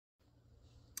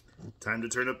Time to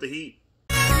turn up the heat.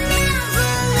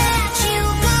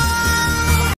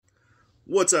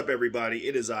 What's up, everybody?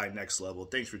 It is I, Next Level.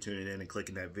 Thanks for tuning in and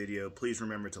clicking that video. Please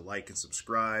remember to like and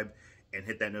subscribe and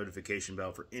hit that notification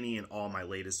bell for any and all my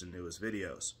latest and newest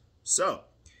videos. So,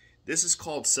 this is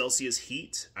called Celsius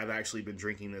Heat. I've actually been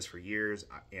drinking this for years,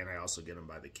 and I also get them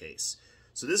by the case.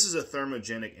 So this is a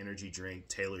thermogenic energy drink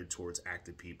tailored towards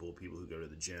active people, people who go to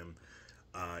the gym.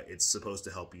 It's supposed to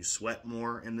help you sweat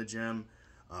more in the gym.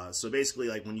 So basically,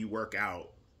 like when you work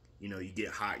out, you know, you get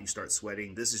hot, you start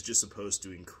sweating. This is just supposed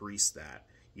to increase that,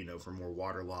 you know, for more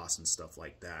water loss and stuff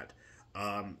like that.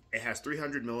 It has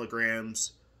 300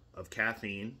 milligrams of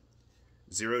caffeine,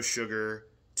 0 sugar,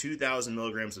 2,000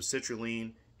 milligrams of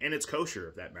citrulline, and it's kosher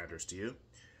if that matters to you.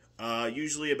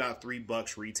 Usually about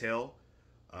 $3 retail.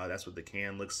 That's what the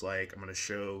can looks like. I'm going to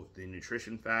show the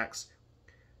nutrition facts.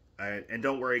 And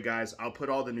don't worry, guys, I'll put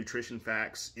all the nutrition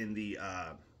facts in the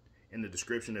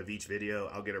description of each video.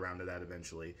 I'll get around to that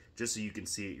eventually, just so you can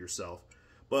see it yourself.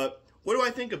 But what do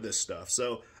I think of this stuff?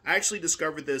 So I actually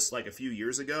discovered this like a few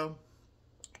years ago,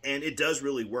 and it does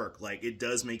really work. Like, it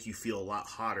does make you feel a lot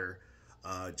hotter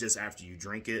just after you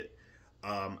drink it.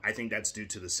 I think that's due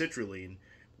to the citrulline.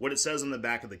 What it says on the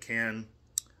back of the can,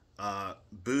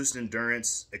 boosts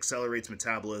endurance, accelerates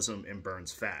metabolism, and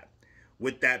burns fat.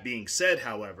 With that being said,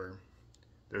 however,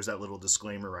 there's that little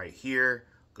disclaimer right here.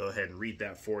 Go ahead and read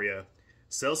that for you.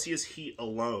 Celsius Heat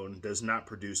alone does not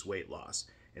produce weight loss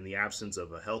in the absence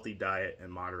of a healthy diet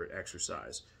and moderate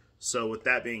exercise. So with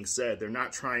that being said, they're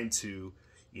not trying to,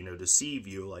 you know, deceive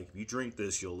you. Like, if you drink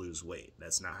this, you'll lose weight.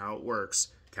 That's not how it works.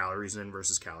 Calories in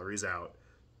versus calories out,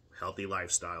 healthy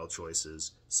lifestyle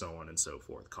choices, so on and so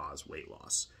forth, cause weight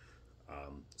loss.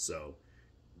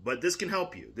 But this can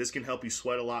help you. This can help you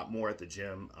sweat a lot more at the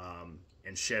gym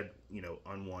and shed, you know,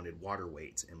 unwanted water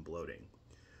weight and bloating.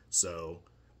 So,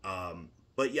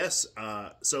 but yes,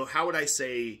 so how would I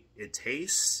say it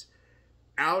tastes?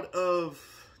 Out of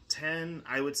 10,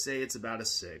 I would say it's about a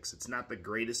 6. It's not the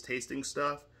greatest tasting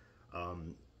stuff.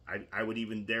 I would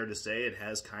even dare to say it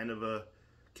has kind of a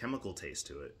chemical taste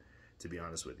to it, to be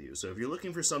honest with you. So if you're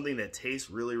looking for something that tastes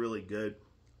really, really good,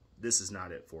 this is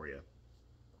not it for you.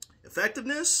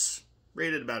 Effectiveness,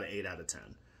 rated about an 8 out of 10.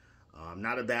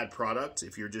 Not a bad product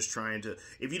if you're just trying to,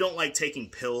 if you don't like taking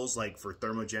pills like for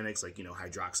thermogenics, like, you know,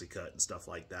 hydroxycut and stuff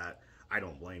like that. I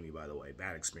don't blame you, by the way.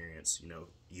 Bad experience, you know,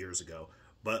 years ago.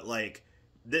 But like,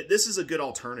 this is a good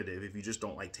alternative if you just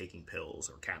don't like taking pills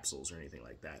or capsules or anything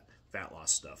like that. Fat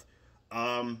loss stuff.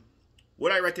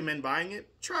 Would I recommend buying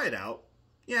it? Try it out.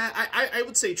 Yeah, I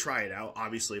would say try it out.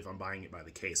 Obviously, if I'm buying it by the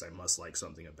case, I must like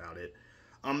something about it.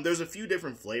 There's a few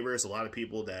different flavors. A lot of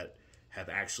people that have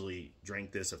actually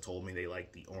drank this have told me they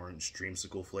like the orange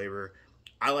dreamsicle flavor.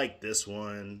 I like this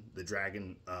one, the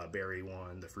dragon berry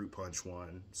one, the fruit punch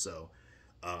one. So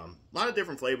a lot of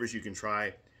different flavors you can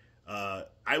try.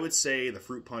 I would say the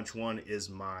fruit punch one is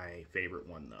my favorite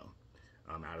one, though,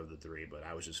 out of the 3. But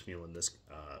I was just feeling this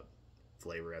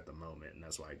flavor at the moment, and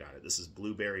that's why I got it. This is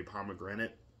blueberry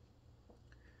pomegranate.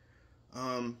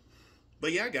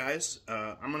 But yeah, guys,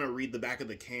 I'm going to read the back of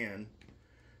the can.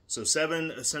 So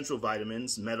 7 essential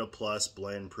vitamins, Meta Plus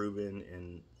blend proven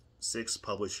in 6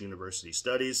 published university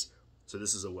studies. So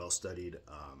this is a well-studied,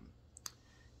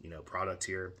 you know, product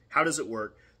here. How does it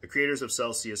work? The creators of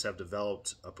Celsius have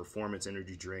developed a performance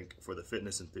energy drink for the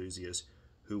fitness enthusiasts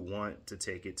who want to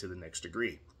take it to the next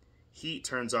degree. Heat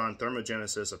turns on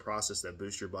thermogenesis, a process that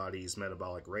boosts your body's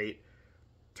metabolic rate.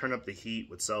 Turn up the heat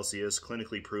with Celsius,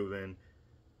 clinically proven,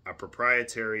 a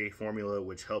proprietary formula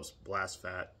which helps blast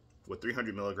fat with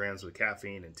 300 milligrams of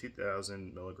caffeine and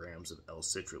 2,000 milligrams of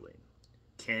L-citrulline.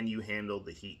 Can you handle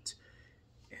the heat?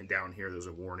 And down here, there's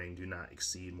a warning: do not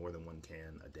exceed more than 1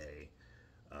 can a day.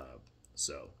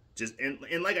 So just, and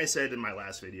like I said in my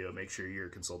last video, make sure you're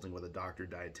consulting with a doctor,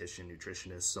 dietitian,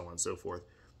 nutritionist, so on and so forth.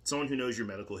 Someone who knows your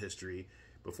medical history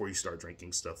before you start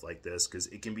drinking stuff like this, because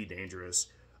it can be dangerous.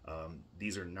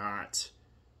 These are not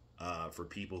for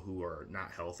people who are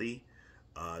not healthy,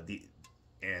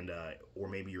 or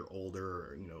maybe you're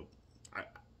older, or, you know,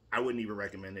 I wouldn't even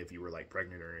recommend it if you were like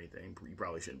pregnant or anything. You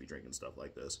probably shouldn't be drinking stuff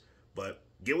like this. But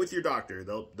get with your doctor.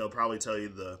 They'll probably tell you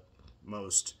the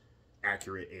most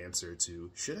accurate answer to,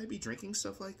 should I be drinking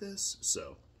stuff like this?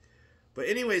 So, but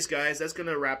anyways, guys, that's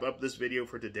gonna wrap up this video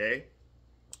for today.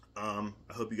 I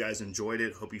hope you guys enjoyed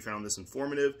it. Hope you found this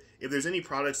informative. If there's any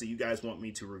products that you guys want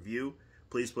me to review,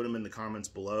 please put them in the comments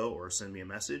below or send me a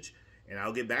message, and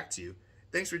I'll get back to you.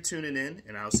 Thanks for tuning in,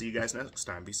 and I'll see you guys next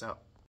time. Peace out.